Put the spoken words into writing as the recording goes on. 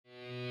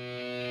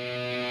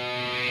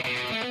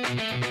My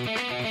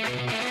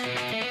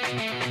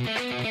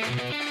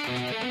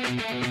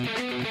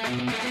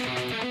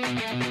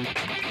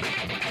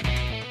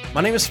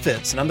name is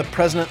Fitz, and I'm the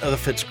president of the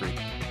Fitz Group.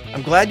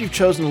 I'm glad you've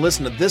chosen to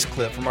listen to this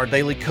clip from our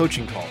daily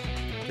coaching call.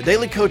 The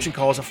daily coaching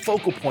call is a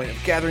focal point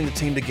of gathering the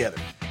team together.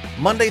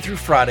 Monday through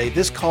Friday,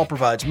 this call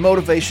provides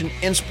motivation,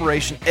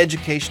 inspiration,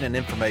 education, and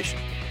information.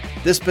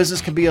 This business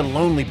can be a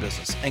lonely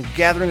business, and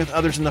gathering with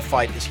others in the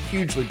fight is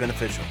hugely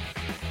beneficial.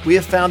 We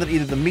have found that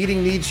either the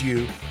meeting needs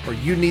you or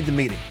you need the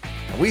meeting,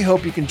 and we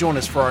hope you can join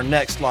us for our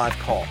next live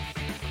call.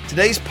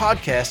 Today's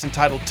podcast,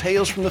 entitled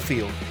Tales from the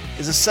Field,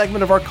 is a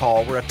segment of our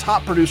call where a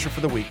top producer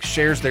for the week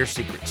shares their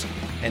secrets.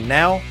 And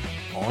now,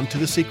 on to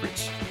the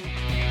secrets.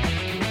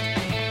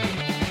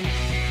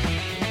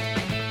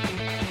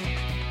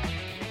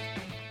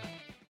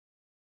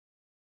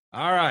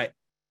 All right.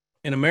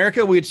 In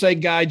America, we'd say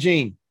Guy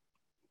Jean,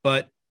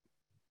 but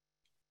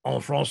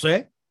en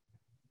français,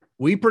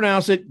 we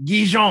pronounce it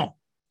Guy Jean.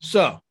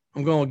 So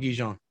I'm going with Guy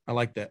Jean. I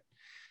like that.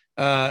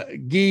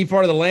 Guy,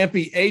 part of the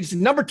Lampe Agency.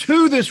 Number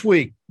 2 this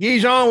week. Guy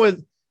Jean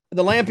with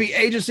the Lampe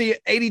Agency,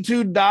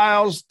 82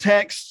 dials,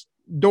 texts,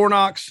 door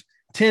knocks,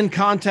 10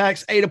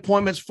 contacts, 8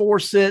 appointments, 4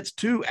 sits,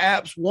 2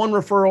 apps, 1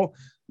 referral.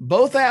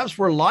 Both apps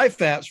were life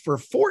apps for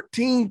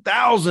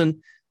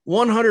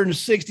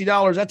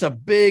 $14,160. That's a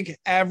big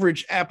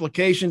average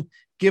application.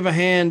 Give a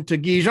hand to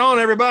Guy Jean,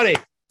 everybody.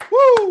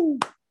 Woo!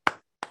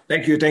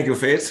 Thank you,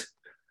 Fitz.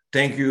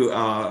 Thank you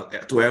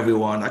to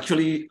everyone.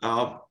 Actually,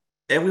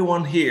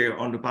 everyone here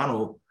on the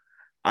panel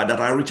that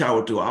I reach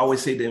out to, I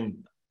always say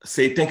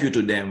thank you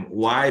to them.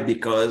 Why?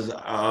 Because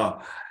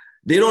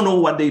they don't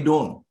know what they're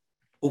doing.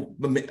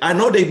 I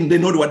know they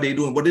know what they're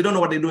doing, but they don't know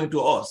what they're doing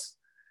to us.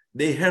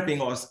 They're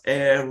helping us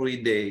every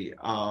day.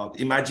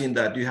 Imagine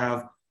that you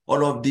have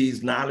all of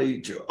these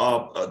knowledge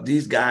of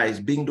these guys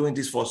being doing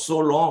this for so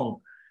long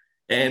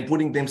and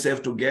putting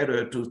themselves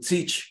together to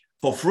teach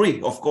for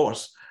free, of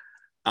course.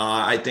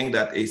 I think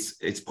that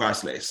it's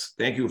priceless.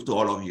 Thank you to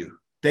all of you.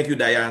 Thank you,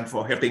 Diane,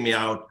 for helping me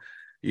out.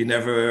 You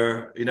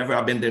never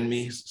abandon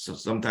me. So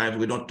sometimes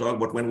we don't talk,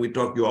 but when we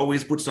talk, you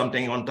always put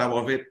something on top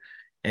of it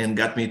and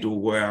got me to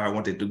where I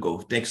wanted to go.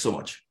 Thanks so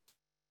much.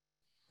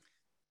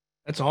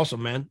 That's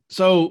awesome, man.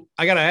 So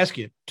I got to ask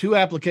you, 2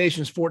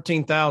 applications,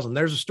 14,000.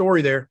 There's a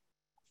story there,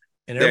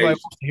 and everybody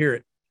wants to hear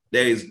it.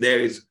 There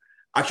is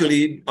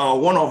actually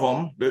one of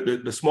them.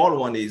 The small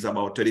one is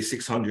about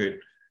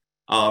 3,600.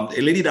 A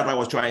lady that I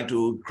was trying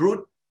to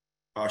recruit,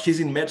 she's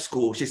in med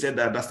school. She said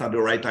that that's not the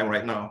right time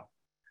right now.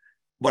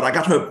 But I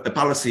got her a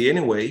policy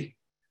anyway.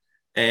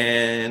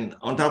 And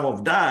on top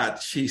of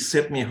that, she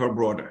sent me her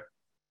brother.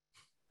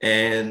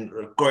 And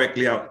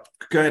currently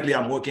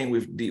I'm working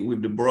with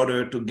the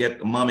brother to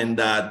get mom and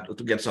dad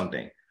to get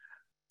something.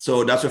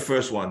 So that's the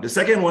first one. The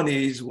second one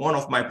is one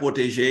of my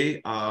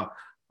protege, a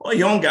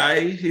young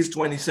guy. He's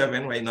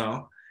 27 right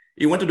now.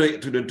 He went to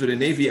the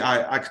Navy.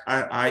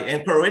 I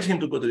encouraged him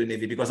to go to the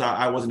Navy because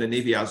I was in the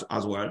Navy as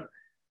well.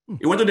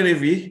 He went to the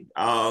Navy,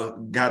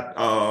 got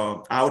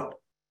out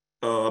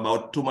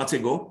about 2 months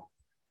ago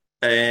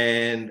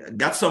and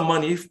got some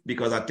money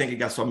because I think he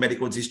got some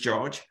medical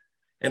discharge.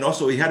 And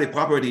also he had a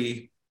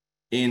property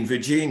in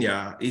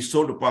Virginia. He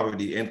sold the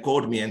property and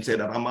called me and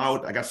said that I'm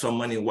out. I got some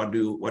money. What do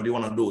you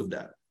want to do with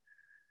that?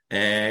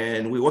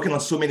 And we're working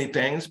on so many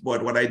things.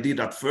 But what I did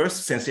at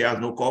first, since he has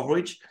no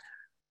coverage,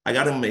 I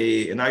got him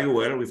an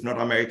IUL with North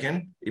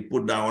American. He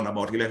put down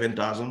about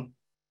 11,000.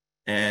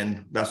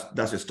 And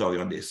that's the story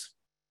on this.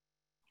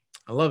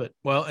 I love it.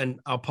 Well, and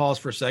I'll pause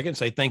for a second and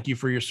say thank you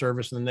for your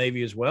service in the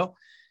Navy as well.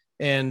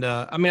 And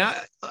I've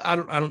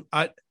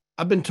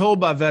been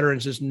told by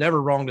veterans it's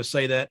never wrong to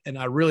say that, and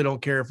I really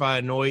don't care if I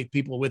annoy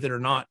people with it or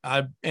not.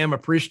 I am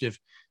appreciative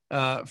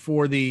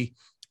for the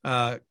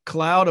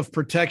cloud of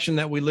protection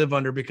that we live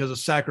under because of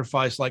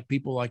sacrifice by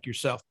people like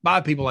yourself.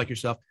 I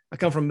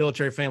come from a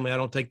military family. I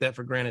don't take that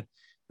for granted.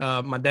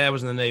 My dad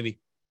was in the Navy,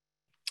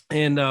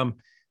 and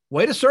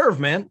way to serve,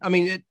 man. I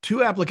mean,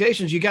 2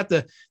 applications. You got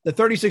the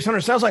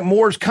 3,600. Sounds like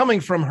more's coming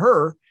from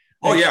her.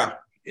 Oh yeah,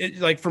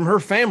 like from her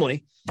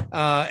family,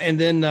 and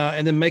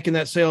then making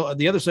that sale,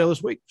 the other sale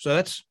this week. So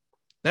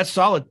that's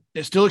solid.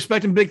 It's still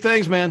expecting big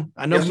things, man.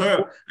 I know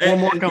yes,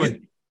 more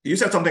coming. You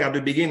said something at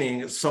the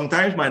beginning.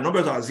 Sometimes my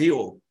numbers are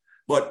 0,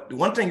 but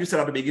one thing you said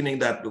at the beginning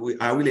that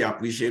I really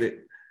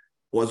appreciated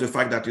was the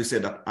fact that you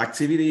said that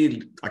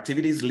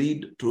activities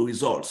lead to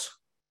results.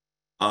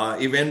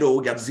 Even though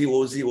we got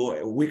 0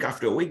 week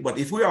after week, but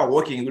if we are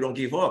working, we don't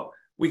give up,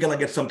 we're going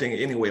to get something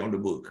anyway on the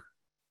book.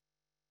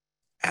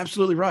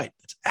 Absolutely right.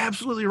 That's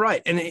absolutely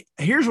right. And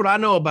here's what I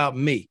know about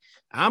me.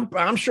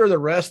 I'm sure the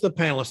rest of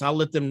the panelists, I'll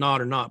let them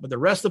nod or not, but the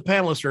rest of the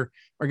panelists are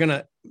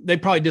they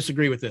probably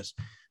disagree with this.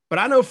 But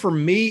I know for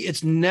me,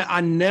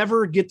 I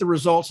never get the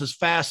results as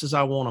fast as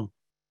I want them.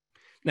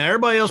 Now,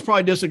 everybody else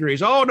probably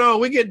disagrees. Oh, no,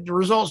 we get the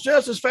results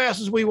just as fast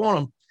as we want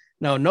them.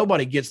 No,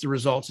 nobody gets the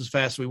results as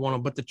fast as we want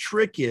them. But the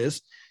trick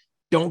is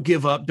don't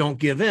give up, don't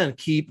give in.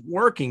 Keep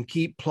working,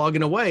 keep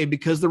plugging away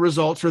because the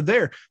results are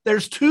there.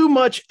 There's too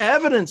much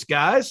evidence,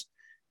 guys,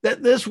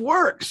 that this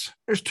works.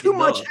 There's too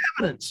much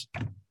evidence.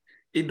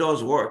 It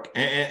does work.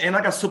 And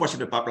I got so much in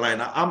the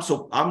pipeline. I'm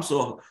so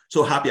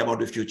happy about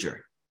the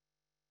future.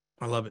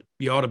 I love it.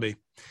 You ought to be.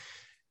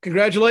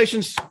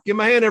 Congratulations. Give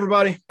my hand,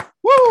 everybody.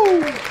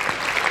 Woo!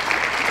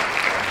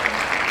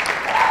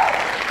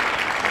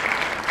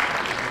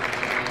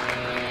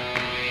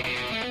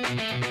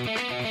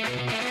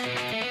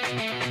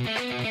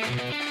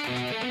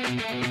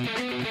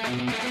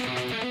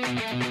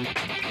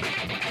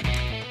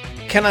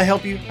 Can I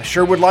help you? I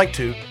sure would like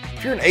to.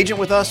 If you're an agent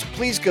with us,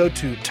 please go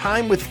to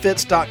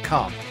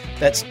timewithfitz.com.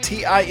 That's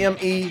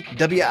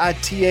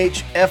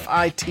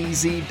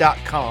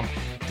TIMEWITHFITZ.com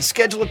to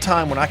schedule a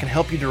time when I can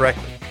help you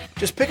directly.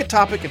 Just pick a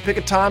topic and pick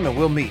a time and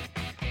we'll meet.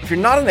 If you're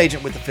not an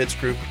agent with the Fitz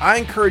Group, I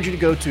encourage you to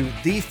go to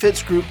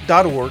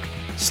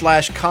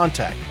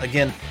thefitzgroup.org/contact.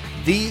 Again,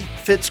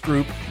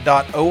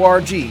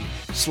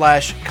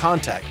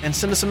 thefitzgroup.org/contact and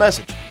send us a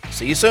message.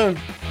 See you soon.